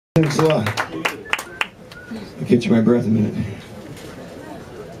Thanks a lot. I'll catch my breath a minute.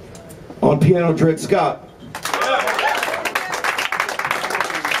 On piano, Dred Scott.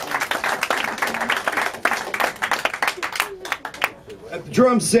 At the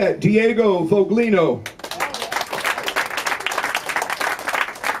drum set, Diego Foglino.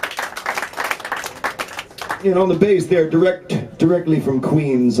 And on the bass there, directly from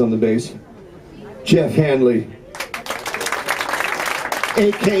Queens on the bass, Jeff Hanley,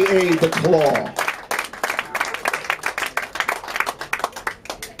 a.k.a. The Claw.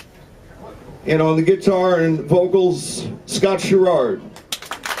 And on the guitar and vocals, Scott Sherrard.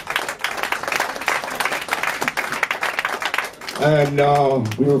 And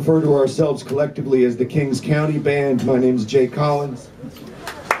we refer to ourselves collectively as the Kings County Band. My name's Jay Collins.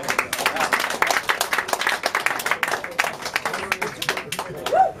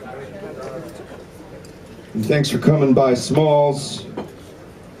 And thanks for coming by Smalls,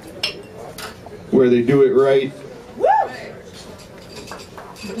 where they do it right.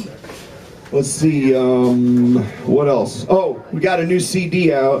 Let's see, what else? Oh, we got a new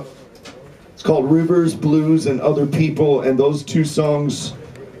CD out. It's called Rivers, Blues, and Other People, and those two songs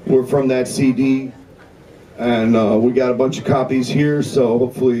were from that CD. And we got a bunch of copies here, so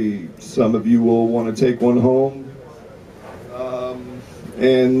hopefully some of you will want to take one home.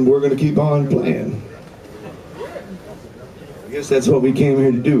 And we're going to keep on playing. I guess that's what we came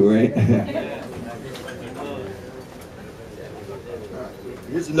here to do, right?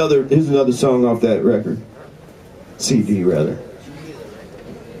 Here's another song off that record. CD, rather.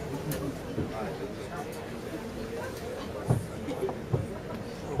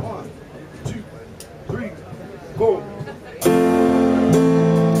 One, two, three, four.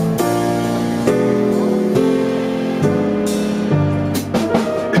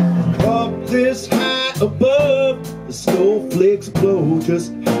 Up this high above, the snowflakes blow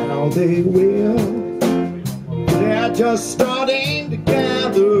just how they will. They're just starting to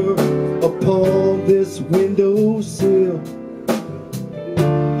gather upon this windowsill.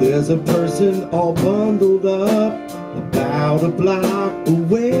 There's a person all bundled up about a block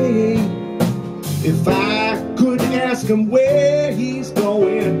away. If I could ask him where he's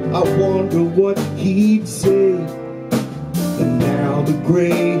going, I wonder what he'd say. And now the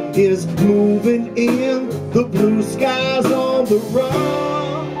gray is moving in, the blue sky's on the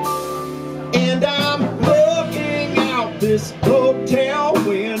run, and I'm looking out this hotel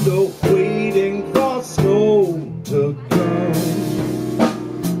window, waiting for snow to come.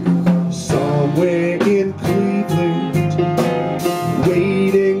 Somewhere in Cleveland,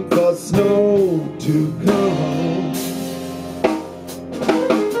 waiting for snow to come.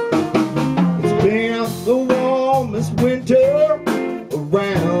 It's been the warmest winter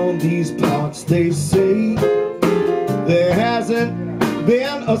around these parts, they say. There hasn't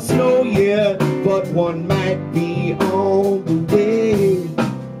been a snow yet, but one might be on the way.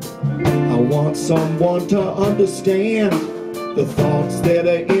 I want someone to understand the thoughts that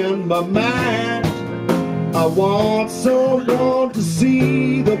are in my mind. I want someone to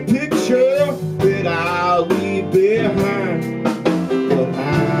see the picture that I'll leave behind. But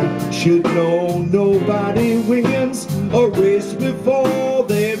I should know nobody wins a race before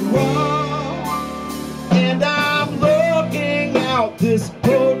they run. And I'm looking out this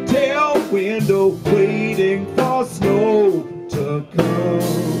hotel window, waiting for snow to come.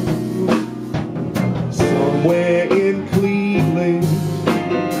 Somewhere in Cleveland,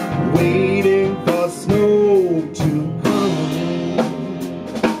 waiting for snow to come.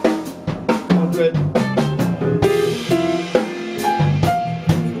 Come on, Red.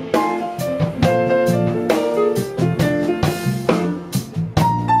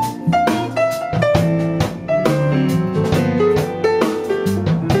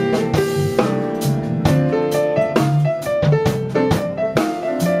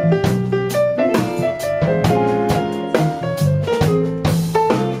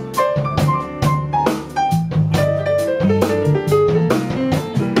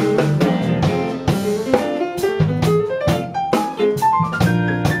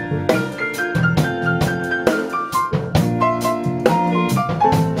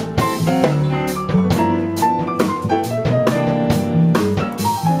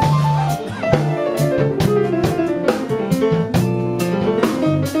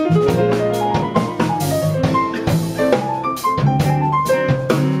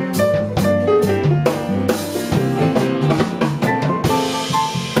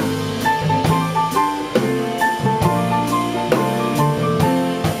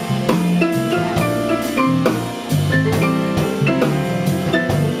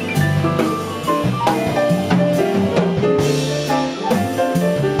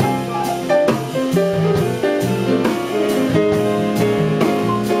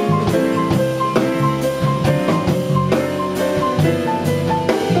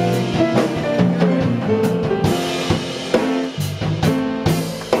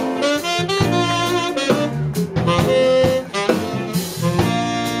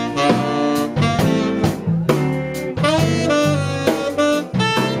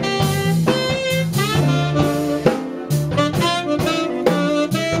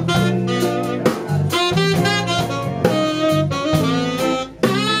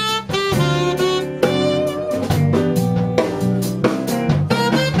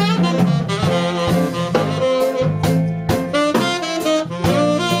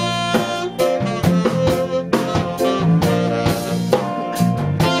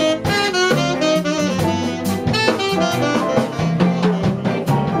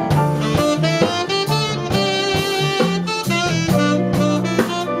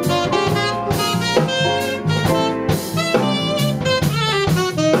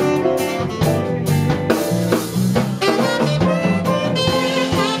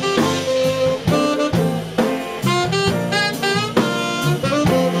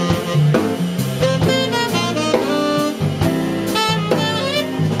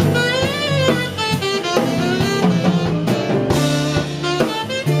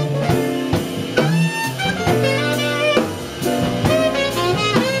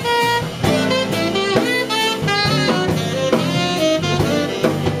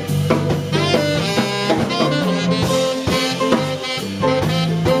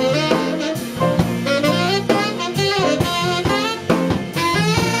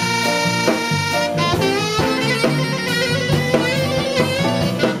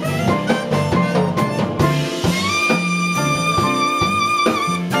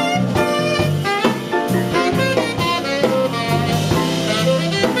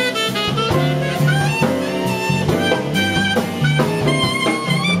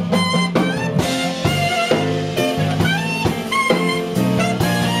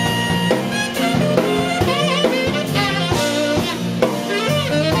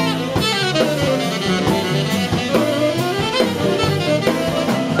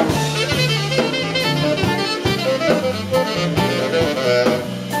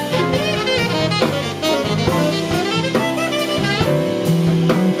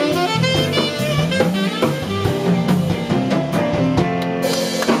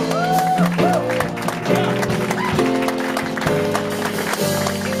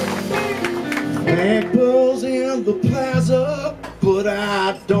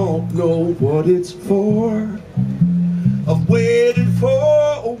 don't know what it's for. I've waited for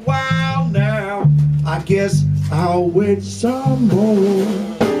a while now. I guess I'll wait some more.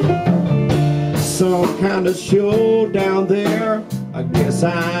 Some kind of show down there. I guess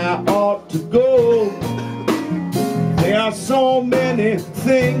I ought to go. There are so many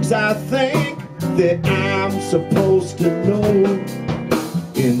things I think that I'm supposed to know.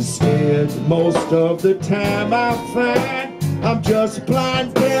 Instead, most of the time I find I'm just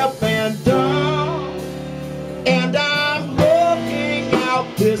blind, deaf, and dumb. And I'm looking out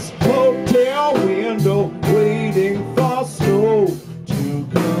this hotel window, waiting for snow to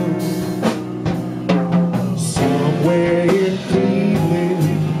come. Somewhere in Cleveland,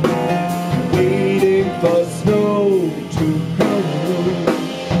 waiting for snow to come.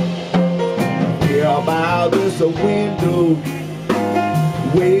 Yeah, by this window,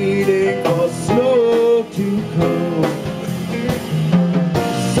 waiting for snow to come.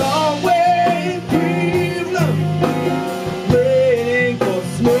 Somewhere in Cleveland, waiting for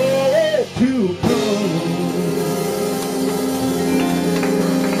snow to come.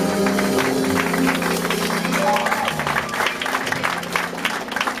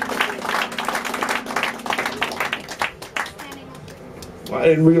 Well, I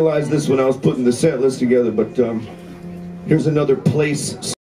didn't realize this when I was putting the set list together, but here's another place